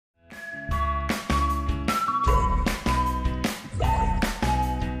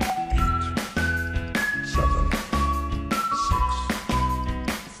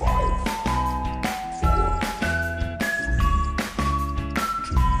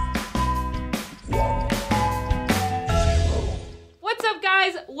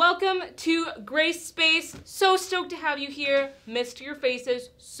welcome to Grace Space. So stoked to have you here. Missed your faces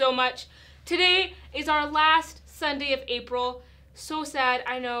so much. Today is our last Sunday of April. So sad,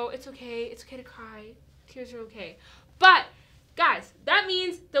 I know, it's okay to cry. Tears are okay. But, guys, that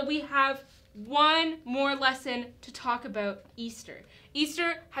means that we have one more lesson to talk about Easter.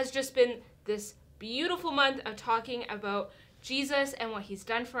 Easter has just been this beautiful month of talking about Jesus and what he's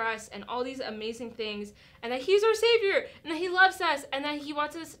done for us and all these amazing things, and that he's our Savior, and that he loves us, and that he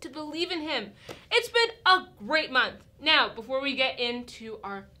wants us to believe in him. It's been a great month. Now, before we get into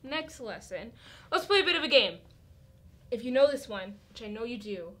our next lesson, let's play a bit of a game. If you know this one, which I know you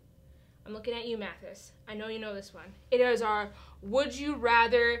do, I'm looking at you, Mathis. I know you know this one. It is our Would You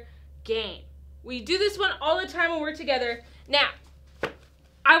Rather game. We do this one all the time when we're together. Now,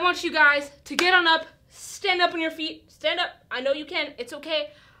 I want you guys to get on up, stand up on your feet. Stand up. I know you can. It's okay.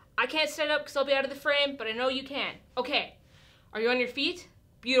 I can't stand up because I'll be out of the frame, but I know you can. Okay. Are you on your feet?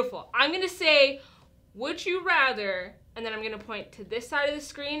 Beautiful. I'm going to say, would you rather, and then I'm going to point to this side of the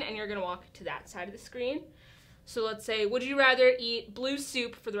screen, and you're going to walk to that side of the screen. So let's say, would you rather eat blue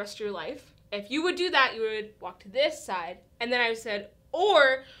soup for the rest of your life? If you would do that, you would walk to this side, and then I said,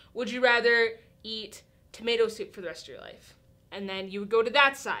 or would you rather eat tomato soup for the rest of your life? And then you would go to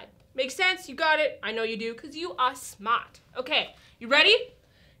that side. Makes sense? You got it? I know you do, because you are smart. Okay, you ready?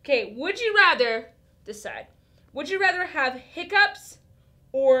 Okay, would you rather, this side, would you rather have hiccups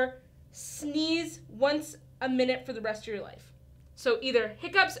or sneeze once a minute for the rest of your life? So either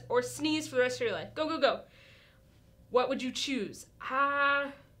hiccups or sneeze for the rest of your life. Go, go, go. What would you choose?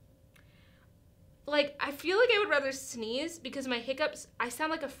 I feel like I would rather sneeze because my hiccups, I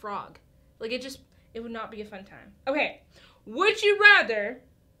sound like a frog. Like it would not be a fun time. Okay, would you rather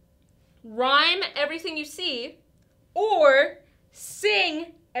rhyme everything you see or sing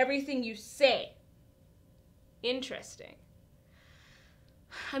everything you say? Interesting.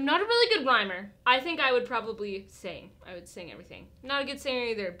 I'm not a really good rhymer. I think I would probably sing. I would sing everything. Not a good singer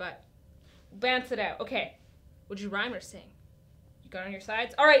either, but bounce it out. Okay. Would you rhyme or sing? You got on your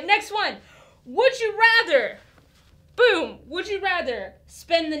sides? All right, next one. Would you rather, boom, would you rather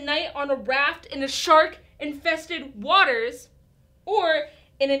spend the night on a raft in a shark-infested waters or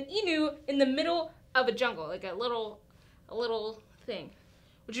in an inu in the middle of a jungle, like a little thing?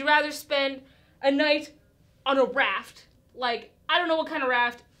 Would you rather spend a night on a raft, like, I don't know what kind of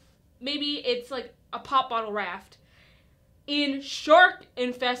raft, maybe it's like a pop bottle raft, in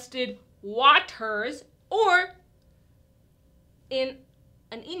shark-infested waters, or in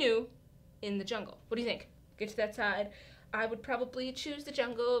an inu in the jungle? What do you think? Get to that side. I would probably choose the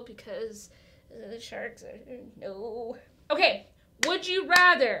jungle because the sharks are, no. Okay. Would you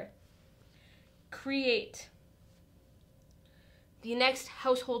rather create the next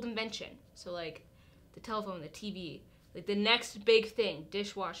household invention? So like the telephone, the TV, like the next big thing,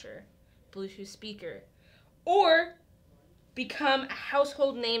 dishwasher, Bluetooth speaker, or become a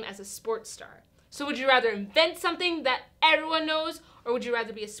household name as a sports star? So would you rather invent something that everyone knows, or would you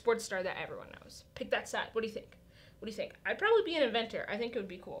rather be a sports star that everyone knows? Pick that side. What do you think? What do you think? I'd probably be an inventor. I think it would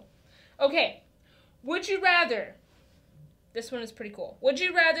be cool. Okay. Would you rather, this one is pretty cool. Would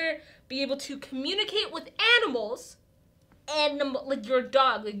you rather be able to communicate with animals, like your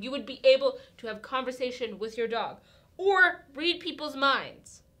dog, like you would be able to have conversation with your dog, or read people's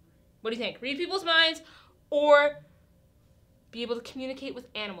minds? What do you think? Read people's minds or be able to communicate with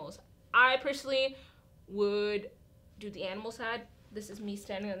animals? I personally would do the animal side. This is me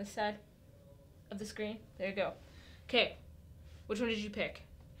standing on this side of the screen. There you go. Okay, which one did you pick?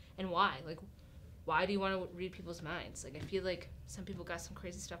 And why? Like, why do you want to read people's minds? Like, I feel like some people got some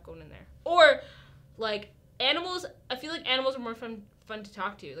crazy stuff going in there. Or, like, animals, I feel like animals are more fun to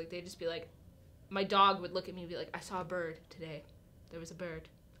talk to. Like, they'd just be like, my dog would look at me and be like, I saw a bird today. There was a bird.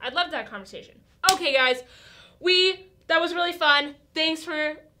 I'd love that conversation. Okay, guys, that was really fun. Thanks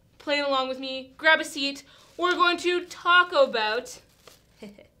for playing along with me. Grab a seat. We're going to talk about,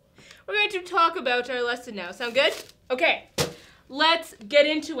 our lesson now. Sound good? Okay, let's get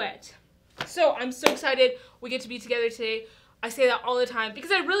into it. So I'm so excited we get to be together today. I say that all the time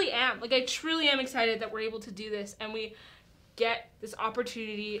because I really am. Like, I truly am excited that we're able to do this and we get this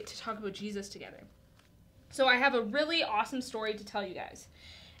opportunity to talk about Jesus together. So I have a really awesome story to tell you guys.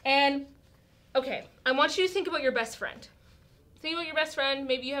 And, okay, I want you to think about your best friend. Think about your best friend.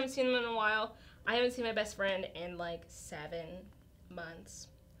 Maybe you haven't seen them in a while. I haven't seen my best friend in like 7 months.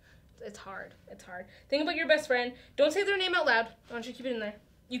 It's hard. It's hard. Think about your best friend. Don't say their name out loud. I want you to keep it in there.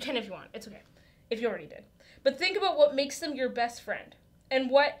 You can if you want. It's okay. If you already did. But think about what makes them your best friend.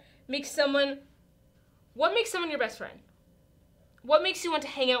 And what makes someone your best friend? what makes you want to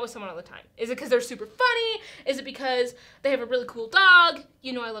hang out with someone all the time? Is it because they're super funny? Is it because they have a really cool dog?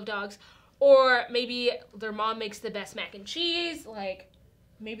 You know I love dogs. Or maybe their mom makes the best mac and cheese. Like,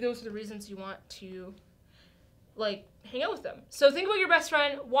 maybe those are the reasons you want to, like, hang out with them. So think about your best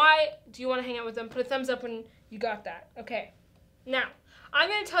friend. Why do you want to hang out with them? Put a thumbs up when you got that. Okay. Now, I'm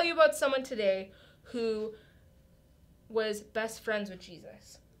going to tell you about someone today who was best friends with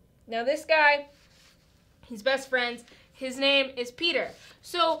Jesus. Now, this guy, he's best friends. His name is Peter.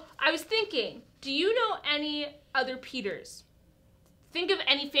 So I was thinking, do you know any other Peters? Think of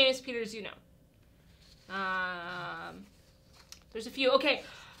any famous Peters you know. There's a few. Okay, in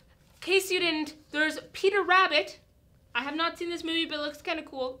case you didn't, there's Peter Rabbit. I have not seen this movie, but it looks kind of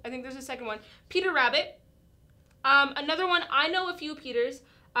cool. I think there's a second one. Peter Rabbit. Another one, I know a few Peters.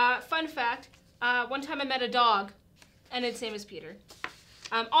 Fun fact, one time I met a dog, and its name is Peter.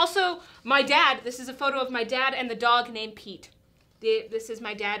 Also, my dad, this is a photo of my dad and the dog named Pete. This is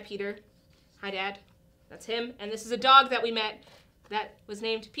my dad, Peter. Hi, Dad. That's him. And this is a dog that we met that was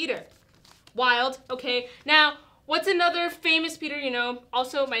named Peter. Wild. Okay, now, what's another famous Peter you know?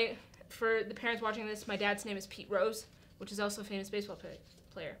 Also, for the parents watching this, my dad's name is Pete Rose, which is also a famous baseball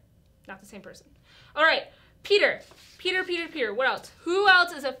player. Not the same person. All right, Peter. Peter. What else? Who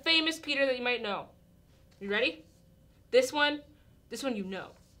else is a famous Peter that you might know? You ready? This one you know.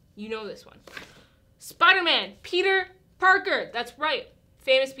 You know this one. Spider-Man, Peter Parker. That's right.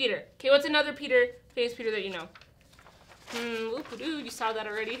 Famous Peter. Okay, what's another famous Peter that you know? You saw that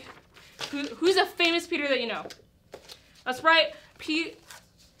already. Who's a famous Peter that you know? That's right.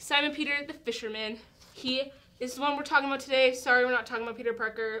 Simon Peter the fisherman. He is the one we're talking about today. Sorry, we're not talking about Peter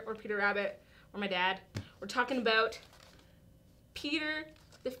Parker or Peter Rabbit or my dad. We're talking about Peter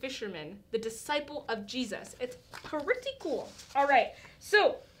the fisherman, the disciple of Jesus. It's pretty cool. All right,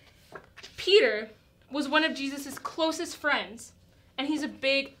 so Peter was one of Jesus's closest friends, and he's a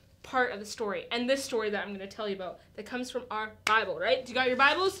big part of the story. And this story that I'm going to tell you about that comes from our Bible, right? Do you got your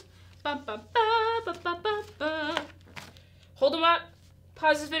Bibles? Hold them up.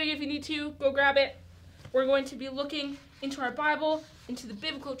 Pause this video if you need to. Go grab it. We're going to be looking into our Bible, into the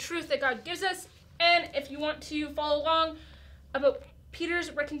biblical truth that God gives us. And if you want to follow along about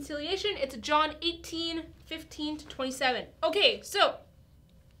Peter's reconciliation, it's John 18:15-27. Okay, so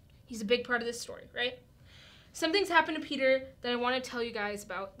he's a big part of this story, right? Something's happened to Peter that I want to tell you guys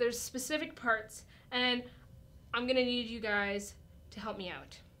about. There's specific parts, and I'm going to need you guys to help me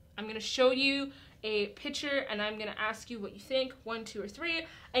out. I'm going to show you a picture, and I'm going to ask you what you think, 1, 2, or 3,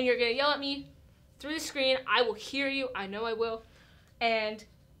 and you're going to yell at me through the screen. I will hear you. I know I will. And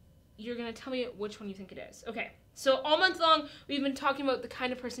you're going to tell me which one you think it is. Okay. So all month long, we've been talking about the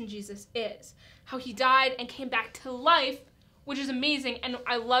kind of person Jesus is, how he died and came back to life, which is amazing, and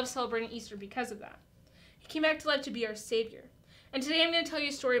I love celebrating Easter because of that. He came back to life to be our Savior. And today I'm going to tell you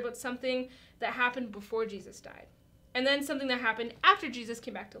a story about something that happened before Jesus died, and then something that happened after Jesus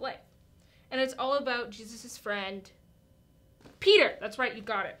came back to life. And it's all about Jesus' friend, Peter. That's right, you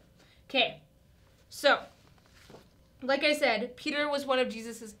got it. Okay, so, like I said, Peter was one of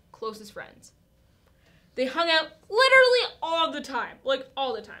Jesus' closest friends. They hung out literally all the time. Like,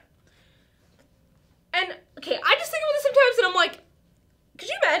 all the time. And, okay, I just think about this sometimes and I'm like, could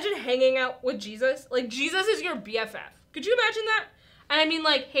you imagine hanging out with Jesus? Like, Jesus is your BFF. Could you imagine that? And I mean,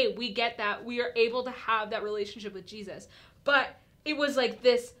 like, hey, we get that. We are able to have that relationship with Jesus. But it was like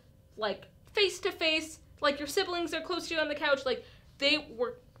this, like, face-to-face, like your siblings are close to you on the couch. Like, they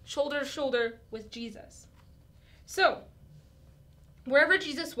were shoulder to shoulder with Jesus. So, wherever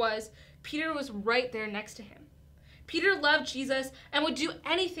Jesus was, Peter was right there next to him. Peter loved Jesus and would do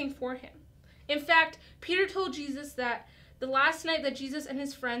anything for him. In fact, Peter told Jesus that the last night that Jesus and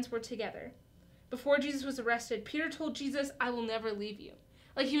his friends were together, before Jesus was arrested, Peter told Jesus, I will never leave you.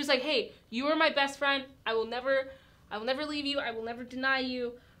 Like, he was like, hey, you are my best friend. I will never leave you. I will never deny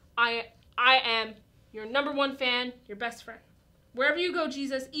you. I am your #1 fan, your best friend. Wherever you go,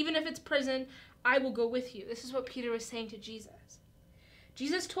 Jesus, even if it's prison, I will go with you. This is what Peter was saying to Jesus.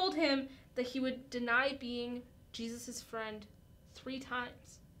 Jesus told him that he would deny being Jesus' friend 3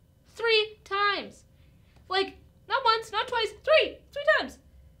 times. 3 times! Like, not once, not twice, 3 times!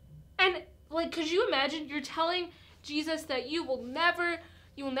 And, like, could you imagine? You're telling Jesus that you will never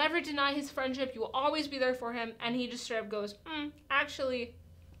deny his friendship, you will always be there for him, and he just straight up goes, actually,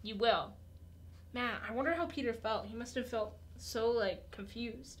 you will. Man, I wonder how Peter felt. He must have felt so, like,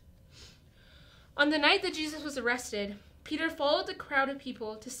 confused. On the night that Jesus was arrested, Peter followed the crowd of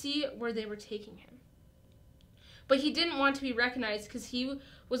people to see where they were taking him. But he didn't want to be recognized because he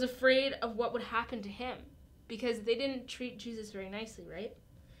was afraid of what would happen to him, because they didn't treat Jesus very nicely, right?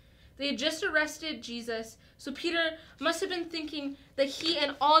 They had just arrested Jesus, so Peter must have been thinking that he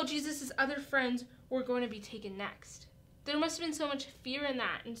and all of Jesus' other friends were going to be taken next. There must have been so much fear in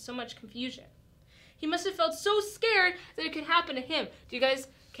that and so much confusion. He must have felt so scared that it could happen to him. Do you guys,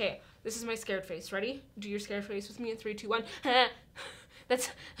 okay, this is my scared face. Ready? Do your scared face with me in 3, 2, 1. That's,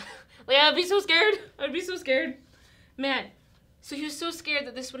 yeah, I'd be so scared. I'd be so scared. Man, so he was so scared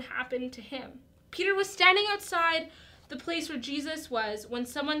that this would happen to him. Peter was standing outside the place where Jesus was when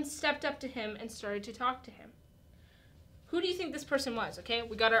someone stepped up to him and started to talk to him. Who do you think this person was? Okay,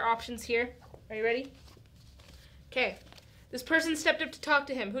 we got our options here. Are you ready? Okay, this person stepped up to talk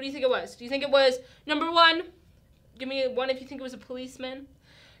to him. Who do you think it was? Do you think it was number 1? Give me 1 if you think it was a policeman.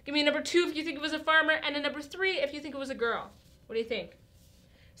 Give me a number 2 if you think it was a farmer, and a number 3 if you think it was a girl. What do you think?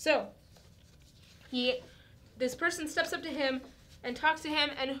 So, this person steps up to him and talks to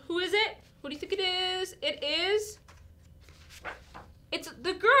him, and who is it? Who do you think it is? It's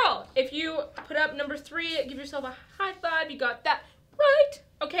the girl. If you put up number 3, give yourself a high five. You got that right.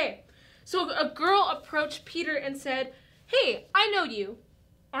 Okay. So a girl approached Peter and said, "Hey, I know you.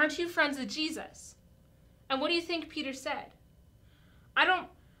 Aren't you friends with Jesus?" And what do you think Peter said? I don't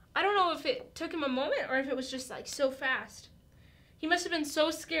know if it took him a moment or if it was just like so fast. He must have been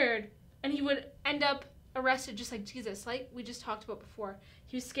so scared, and he would end up arrested just like Jesus, like we just talked about before.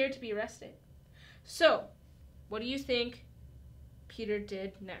 He was scared to be arrested. So, what do you think Peter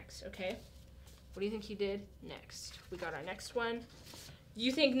did next, okay? What do you think he did next? We got our next one.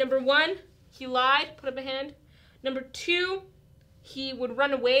 You think number 1, he lied? Put up a hand. Number 2, he would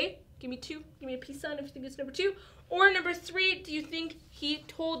run away. Give me 2. Give me a peace sign if you think it's number 2. Or number 3, do you think he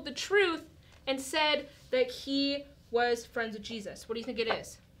told the truth and said that he was friends with Jesus? What do you think it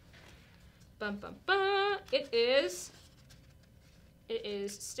is? Bum, bum, bum. It is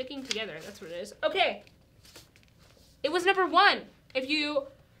sticking together. That's what it is. Okay. It was number 1. If you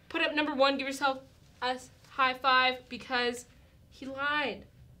put up number 1, give yourself a high five because he lied.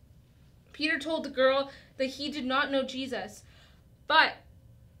 Peter told the girl that he did not know Jesus. But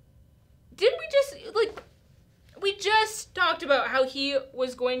didn't we just talked about how he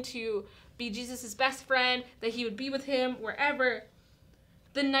was going to be Jesus' best friend, that he would be with him wherever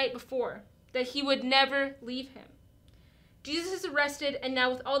the night before, that he would never leave him. Jesus is arrested, and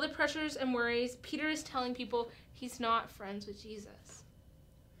now with all the pressures and worries, Peter is telling people he's not friends with Jesus.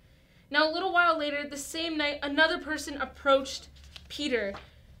 Now, a little while later, the same night, another person approached Peter,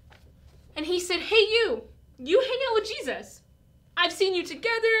 and he said, "Hey, you hang out with Jesus. I've seen you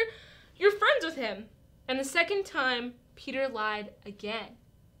together. You're friends with him." And the second time, Peter lied again.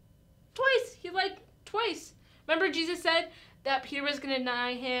 Twice. He lied twice. Remember Jesus said that Peter was going to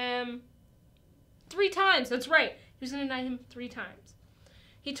deny him 3 times. That's right. He was going to deny him 3 times.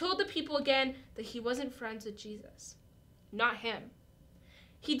 He told the people again that he wasn't friends with Jesus. Not him.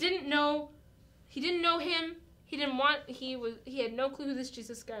 He didn't know him. He had no clue who this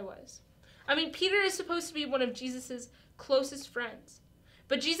Jesus guy was. I mean, Peter is supposed to be one of Jesus's closest friends.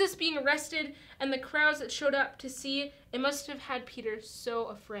 But Jesus being arrested and the crowds that showed up to see, it must have had Peter so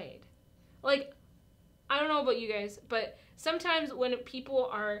afraid. Like, I don't know about you guys, but sometimes when people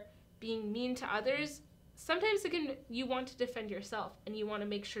are being mean to others, sometimes you want to defend yourself and you want to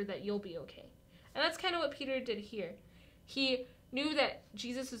make sure that you'll be okay. And that's kind of what Peter did here. He knew that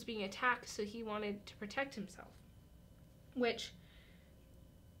Jesus was being attacked, so he wanted to protect himself. Which,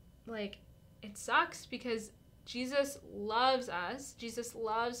 like, it sucks because Jesus loves us. Jesus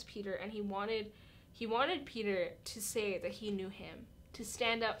loves Peter, and he wanted Peter to say that he knew him, to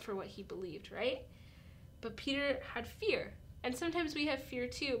stand up for what he believed, right? But Peter had fear. And sometimes we have fear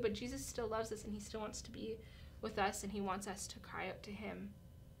too, but Jesus still loves us, and he still wants to be with us, and he wants us to cry out to him.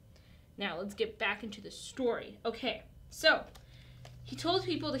 Now, let's get back into the story. Okay, so he told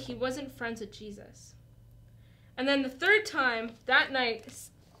people that he wasn't friends with Jesus. And then the third time, that night,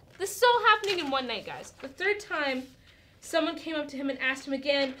 this is all happening in one night, guys. The third time, someone came up to him and asked him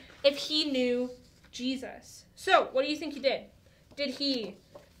again if he knew Jesus. So, what do you think he did? Did he,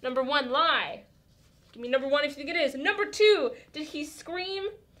 number 1, lie? Give me number 1 if you think it is. Number 2, did he scream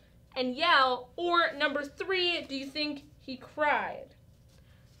and yell? Or number 3, do you think he cried?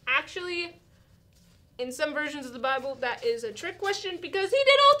 Actually, in some versions of the Bible, that is a trick question because he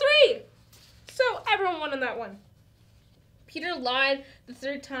did all 3. So everyone won on that one. Peter lied the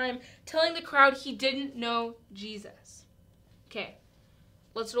third time, telling the crowd he didn't know Jesus. Okay,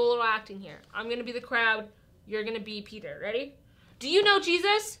 let's do a little acting here. I'm going to be the crowd. You're going to be Peter. Ready? Do you know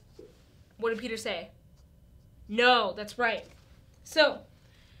Jesus? What did Peter say? No, that's right. So,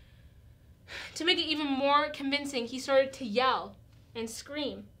 to make it even more convincing, he started to yell and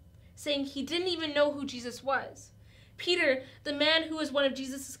scream, saying he didn't even know who Jesus was. Peter, the man who was one of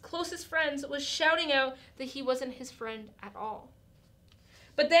Jesus' closest friends, was shouting out that he wasn't his friend at all.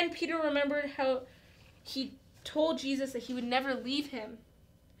 But then Peter remembered how he told Jesus that he would never leave him,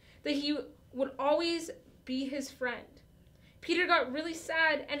 that he would always be his friend. Peter got really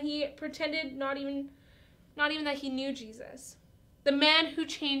sad, and he pretended not even that he knew Jesus, the man who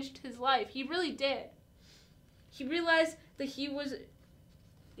changed his life. He really did. He realized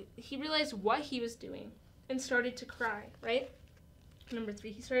what he was doing and started to cry, right? Number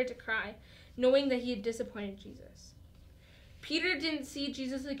 3, he started to cry, knowing that he had disappointed Jesus. Peter didn't see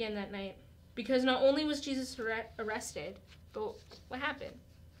Jesus again that night, because not only was Jesus arrested, but what happened?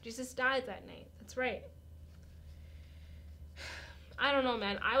 Jesus died that night. That's right. I don't know,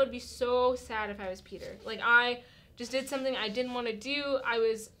 man. I would be so sad if I was Peter. Like, I just did something I didn't want to do. I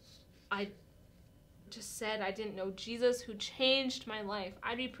just said I didn't know Jesus, who changed my life.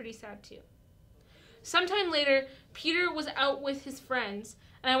 I'd be pretty sad too. Sometime later, Peter was out with his friends,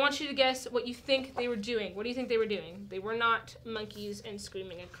 and I want you to guess what you think they were doing. What do you think they were doing? They were not monkeys and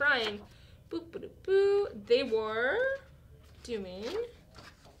screaming and crying. Boop, boop, boo. They were doing...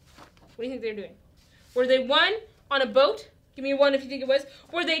 What do you think they were doing? Were they 1, on a boat? Give me 1 if you think it was.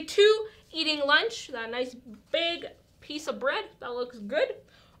 Were they 2, eating lunch? That nice big piece of bread. That looks good.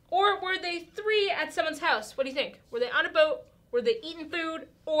 Or were they 3 at someone's house? What do you think? Were they on a boat? Were they eating food?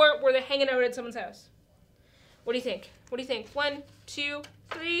 Or were they hanging out at someone's house? What do you think? What do you think? 1, 2,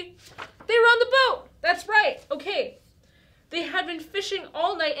 3. They were on the boat. That's right. Okay. They had been fishing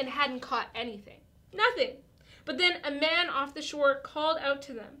all night and hadn't caught anything. Nothing. But then a man off the shore called out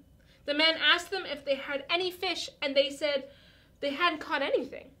to them. The man asked them if they had any fish, and they said they hadn't caught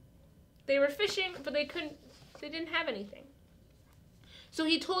anything. They were fishing, but they didn't have anything. So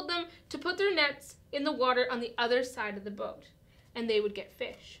he told them to put their nets in the water on the other side of the boat, and they would get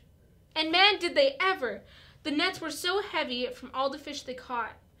fish. And man, did they ever! The nets were so heavy from all the fish they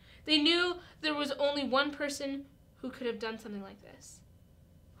caught. They knew there was only one person who could have done something like this.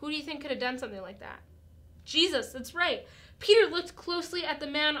 Who do you think could have done something like that? Jesus, that's right. Peter looked closely at the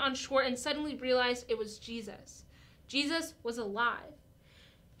man on shore and suddenly realized it was Jesus. Jesus was alive.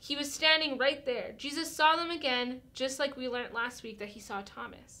 He was standing right there. Jesus saw them again, just like we learned last week that he saw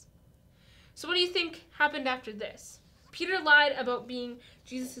Thomas. So what do you think happened after this? Peter lied about being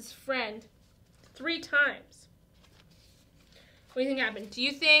Jesus' friend 3 times. What do you think happened? Do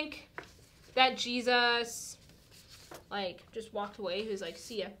you think that Jesus, just walked away? He was like,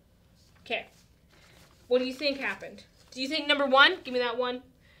 see ya. Okay. What do you think happened? Do you think, number 1, give me that 1. Do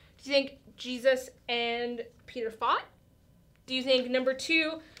you think Jesus and Peter fought? Do you think, number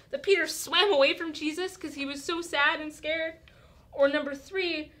 2, that Peter swam away from Jesus because he was so sad and scared? Or number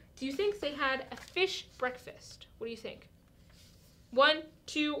 3, do you think they had a fish breakfast? What do you think? 1,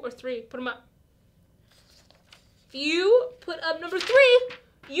 2, or 3? Put them up. If you put up number 3,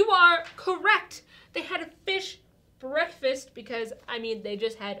 you are correct. They had a fish breakfast because, they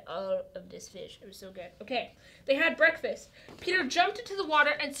just had all of this fish. It was so good. Okay, they had breakfast. Peter jumped into the water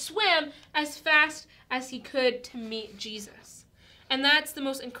and swam as fast as he could to meet Jesus. And that's the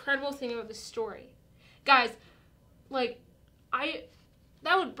most incredible thing about this story. Guys, that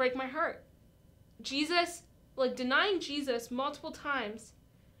would break my heart. Jesus, denying Jesus multiple times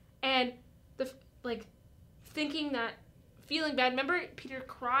and feeling bad. Remember, Peter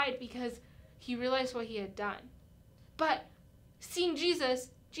cried because he realized what he had done. But seeing Jesus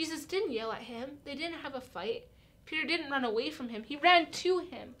didn't yell at him. They didn't have a fight. Peter didn't run away from him. He ran to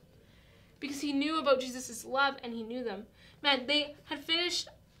him because he knew about Jesus' love and he knew them. Man, they fished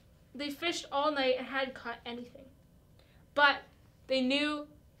all night and hadn't caught anything. But they knew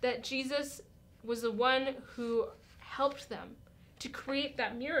that Jesus was the one who helped them to create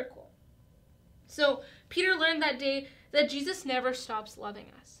that miracle. So Peter learned that day that Jesus never stops loving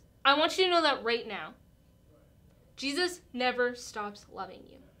us. I want you to know that right now. Jesus never stops loving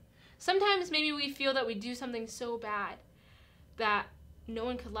you. Sometimes maybe we feel that we do something so bad that no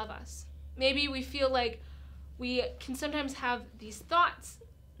one could love us. Maybe we feel like we can sometimes have these thoughts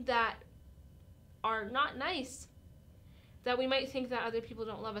that are not nice, that we might think that other people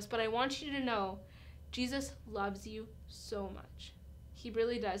don't love us. But I want you to know Jesus loves you so much. He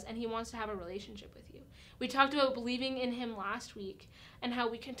really does, and he wants to have a relationship with you. We talked about believing in him last week and how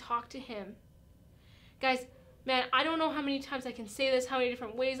we can talk to him. Guys, man, I don't know how many times I can say this, how many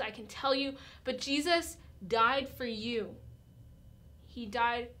different ways I can tell you, but Jesus died for you. He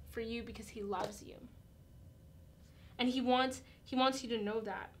died for you because he loves you. And he wants you to know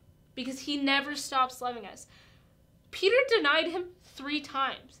that because he never stops loving us. Peter denied him 3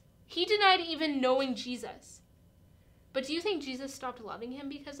 times. He denied even knowing Jesus. But do you think Jesus stopped loving him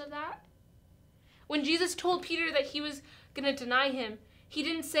because of that? When Jesus told Peter that he was going to deny him, he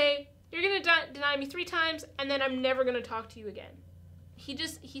didn't say, you're going to deny me 3 times and then I'm never going to talk to you again.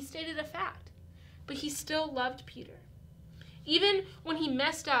 He stated a fact. But he still loved Peter. Even when he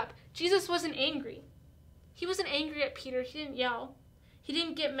messed up, Jesus wasn't angry. He wasn't angry at Peter. He didn't yell. He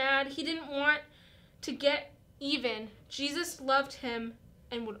didn't get mad. He didn't want to get even. Jesus loved him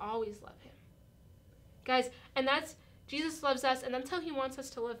and would always love him. Guys, and Jesus loves us, and that's how he wants us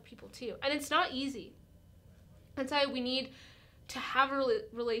to love people too. And it's not easy. That's why we need to have a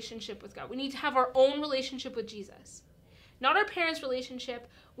relationship with God. We need to have our own relationship with Jesus. Not our parents' relationship.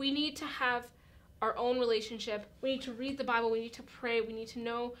 We need to have our own relationship. We need to read the Bible. We need to pray. We need to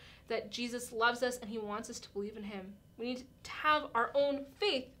know that Jesus loves us and he wants us to believe in him. We need to have our own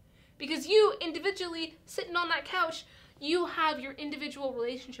faith, because you individually sitting on that couch, you have your individual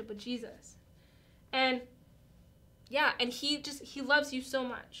relationship with Jesus. And yeah, and he loves you so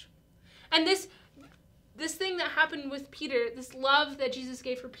much. And this thing that happened with Peter, this love that Jesus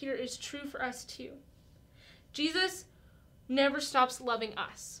gave for Peter, is true for us too. Jesus never stops loving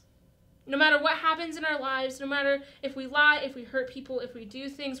us. No matter what happens in our lives, no matter if we lie, if we hurt people, if we do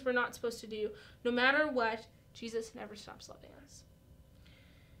things we're not supposed to do, no matter what, Jesus never stops loving us.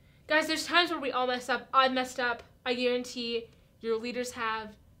 Guys, there's times where we all mess up. I've messed up. I guarantee your leaders have,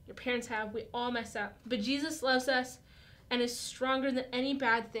 your parents have. We all mess up. But Jesus loves us and is stronger than any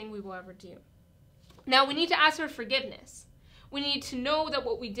bad thing we will ever do. Now, we need to ask for forgiveness. We need to know that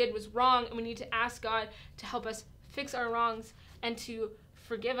what we did was wrong, and we need to ask God to help us fix our wrongs and to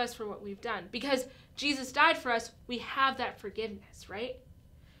forgive us for what we've done. Because Jesus died for us, we have that forgiveness, right?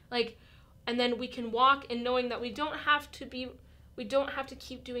 And then we can walk in knowing that we don't have to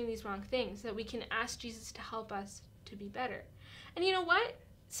keep doing these wrong things, that we can ask Jesus to help us to be better. And you know what?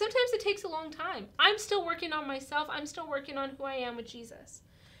 Sometimes it takes a long time. I'm still working on myself. I'm still working on who I am with Jesus.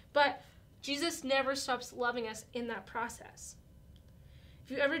 But Jesus never stops loving us in that process.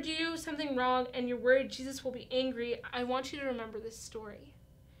 If you ever do something wrong and you're worried Jesus will be angry, I want you to remember this story.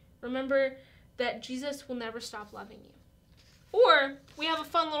 Remember that Jesus will never stop loving you. Or we have a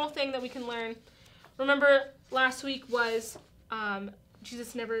fun little thing that we can learn. Remember last week was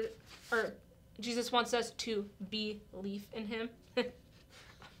Jesus wants us to believe in him.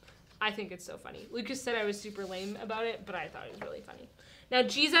 I think it's so funny. Lucas said I was super lame about it, but I thought it was really funny. Now,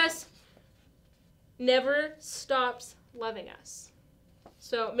 Jesus never stops loving us.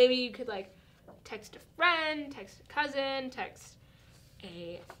 So maybe you could text a friend, text a cousin, text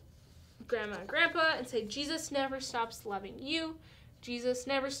a grandma and grandpa and say, Jesus never stops loving you. Jesus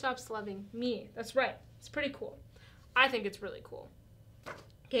never stops loving me. That's right. It's pretty cool. I think it's really cool.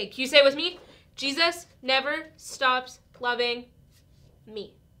 Okay, can you say it with me? Jesus never stops loving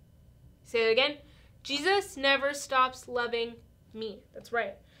me. Say it again. Jesus never stops loving me. That's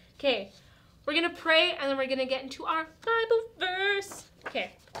right. Okay, we're going to pray and then we're going to get into our Bible verse.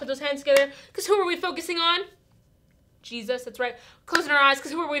 Okay, put those hands together, because who are we focusing on? Jesus, that's right. Closing our eyes,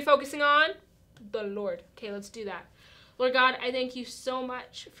 because who are we focusing on? The Lord. Okay, let's do that. Lord God, I thank you so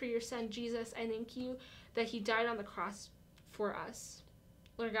much for your son, Jesus. I thank you that he died on the cross for us.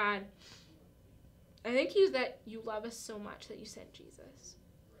 Lord God, I thank you that you love us so much that you sent Jesus.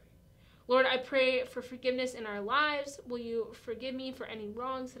 Lord, I pray for forgiveness in our lives. Will you forgive me for any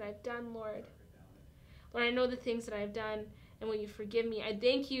wrongs that I've done, Lord? Lord, I know the things that I've done, and will you forgive me? I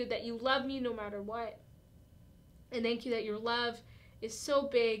thank you that you love me no matter what. And thank you that your love is so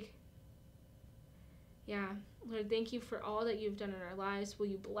big. Yeah, Lord, thank you for all that you've done in our lives. Will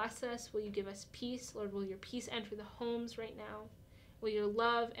you bless us? Will you give us peace? Lord, will your peace enter the homes right now? Will your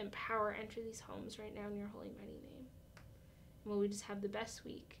love and power enter these homes right now in your holy, mighty name? And will we just have the best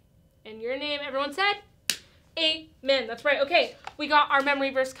week? In your name, everyone said, amen. That's right. Okay, we got our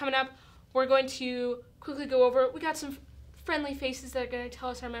memory verse coming up. We're going to quickly go over it. We got some friendly faces that are going to tell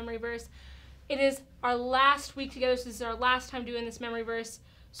us our memory verse. It is our last week together, so this is our last time doing this memory verse.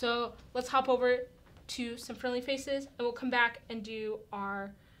 So let's hop over to some friendly faces, and we'll come back and do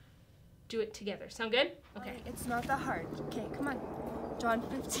it together. Sound good? Okay. It's not that hard. Okay, come on. John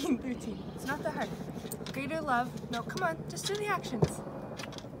 15:13. It's not that hard. Greater love. No, come on. Just do the actions.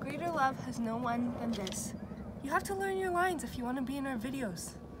 Greater love has no one than this. You have to learn your lines if you want to be in our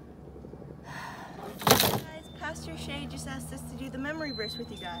videos. Guys, Pastor Shay just asked us to do the memory verse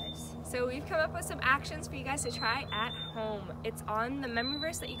with you guys. So we've come up with some actions for you guys to try at home. It's on the memory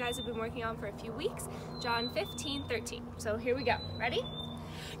verse that you guys have been working on for a few weeks, John 15:13. So here we go. Ready?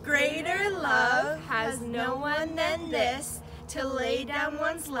 Greater love has no one than this, to lay down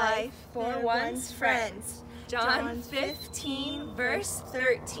one's life for one's friends. John 15, verse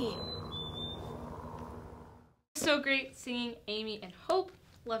 13. So great singing Amy and Hope.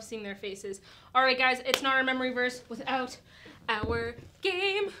 Love seeing their faces. All right, guys, it's not our memory verse without our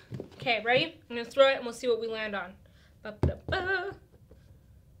game. Okay, ready? I'm going to throw it and we'll see what we land on. Ba-ba-ba.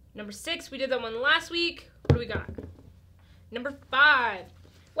 Number 6, we did that one last week. What do we got? Number 5.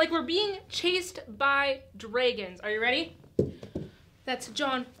 Like we're being chased by dragons. Are you ready? That's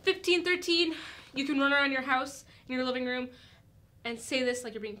John 15:13. You can run around your house in your living room and say this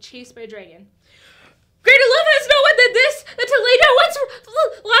like you're being chased by a dragon. Greater love has no one than this, than to lay down one's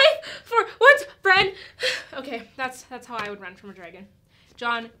life for one's friend. Okay, that's how I would run from a dragon.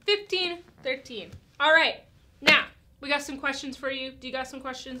 John 15:13. All right, now we got some questions for you. Do you got some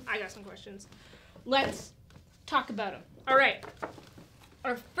questions? I got some questions. Let's talk about them. All right.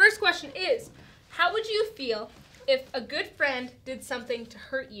 Our first question is, how would you feel if a good friend did something to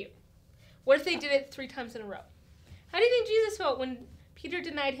hurt you? What if they did it 3 times in a row? How do you think Jesus felt when Peter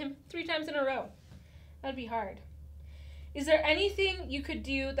denied him 3 times in a row? That'd be hard. Is there anything you could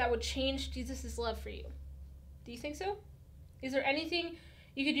do that would change Jesus' love for you? Do you think so? Is there anything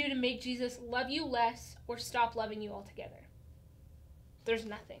you could do to make Jesus love you less or stop loving you altogether? There's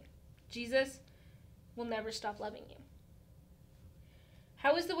nothing. Jesus will never stop loving you.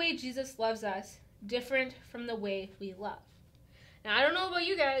 How is the way Jesus loves us different from the way we love? Now, I don't know about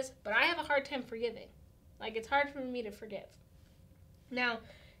you guys, but I have a hard time forgiving. Like, it's hard for me to forgive. Now,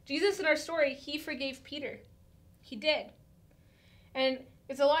 Jesus in our story, he forgave Peter. He did. And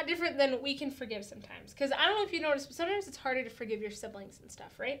it's a lot different than we can forgive sometimes. Because I don't know if you noticed, but sometimes it's harder to forgive your siblings and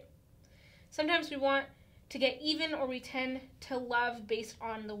stuff, right? Sometimes we want to get even, or we tend to love based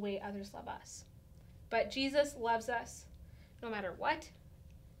on the way others love us. But Jesus loves us no matter what,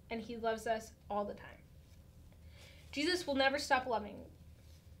 and he loves us all the time. Jesus will never stop loving.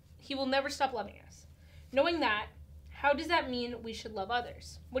 He will never stop loving us. Knowing that, how does that mean we should love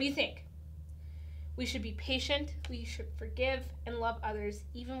others? What do you think? We should be patient, we should forgive, and love others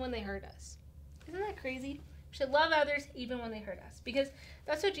even when they hurt us. Isn't that crazy? We should love others even when they hurt us, because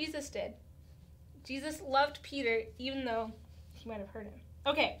that's what Jesus did. Jesus loved Peter even though he might have hurt him.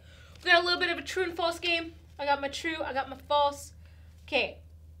 Okay, we got a little bit of a true and false game. I got my true, I got my false. Okay,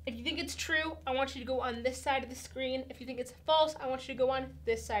 if you think it's true, I want you to go on this side of the screen. If you think it's false, I want you to go on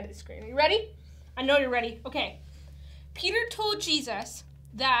this side of the screen. Are you ready? I know you're ready. Okay. Peter told Jesus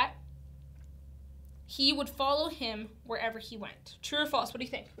that he would follow him wherever he went. True or false? What do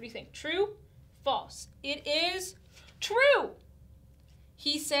you think? What do you think? True? False? It is true.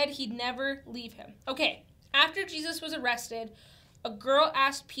 He said he'd never leave him. Okay. After Jesus was arrested, a girl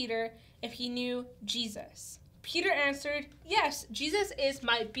asked Peter if he knew Jesus. Peter answered, yes, Jesus is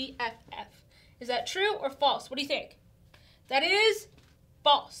my BFF. Is that true or false? What do you think? That is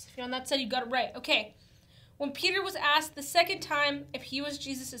false. If you're on that side, you got it right. Okay. When Peter was asked the second time if he was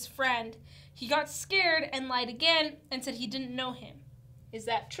Jesus' friend, he got scared and lied again and said he didn't know him. Is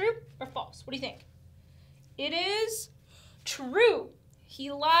that true or false? What do you think? It is true.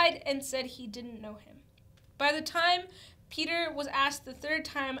 He lied and said he didn't know him. By the time Peter was asked the third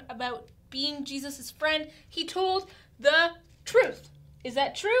time about being Jesus' friend, he told the truth. Is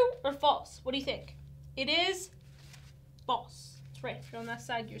that true or false? What do you think? It is false. That's right. If you're on that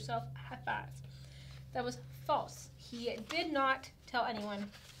side, give yourself a high five. That was false. He did not tell anyone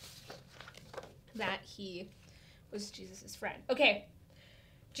that he was Jesus' friend. Okay.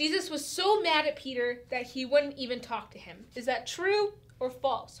 Jesus was so mad at Peter that he wouldn't even talk to him. Is that true or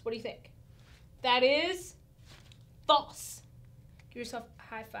false? What do you think? That is false. Give yourself a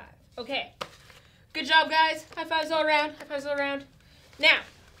high five. Okay. Good job, guys. High fives all around. High fives all around. Now,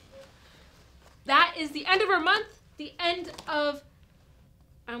 that is the end of our month. The end of,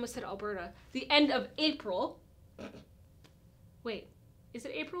 I almost said Alberta. The end of April. Wait, is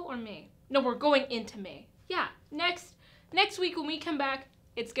it April or May? No, we're going into May. Yeah, next week when we come back,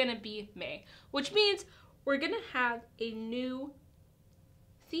 it's going to be May, which means we're going to have a new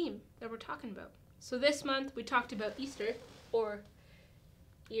theme that we're talking about. So this month we talked about Easter, or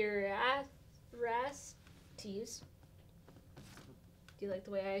Erastes. Do you like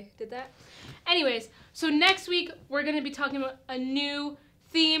the way I did that? Anyways, so next week we're going to be talking about a new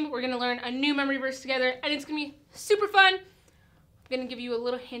theme. We're going to learn a new memory verse together, and it's going to be super fun. I'm going to give you a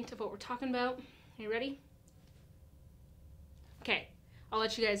little hint of what we're talking about. Are you ready? Okay, I'll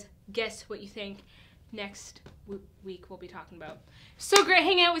let you guys guess what you think next week we'll be talking about. So great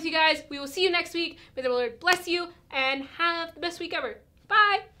hanging out with you guys. We will see you next week. May the Lord bless you and have the best week ever.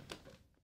 Bye!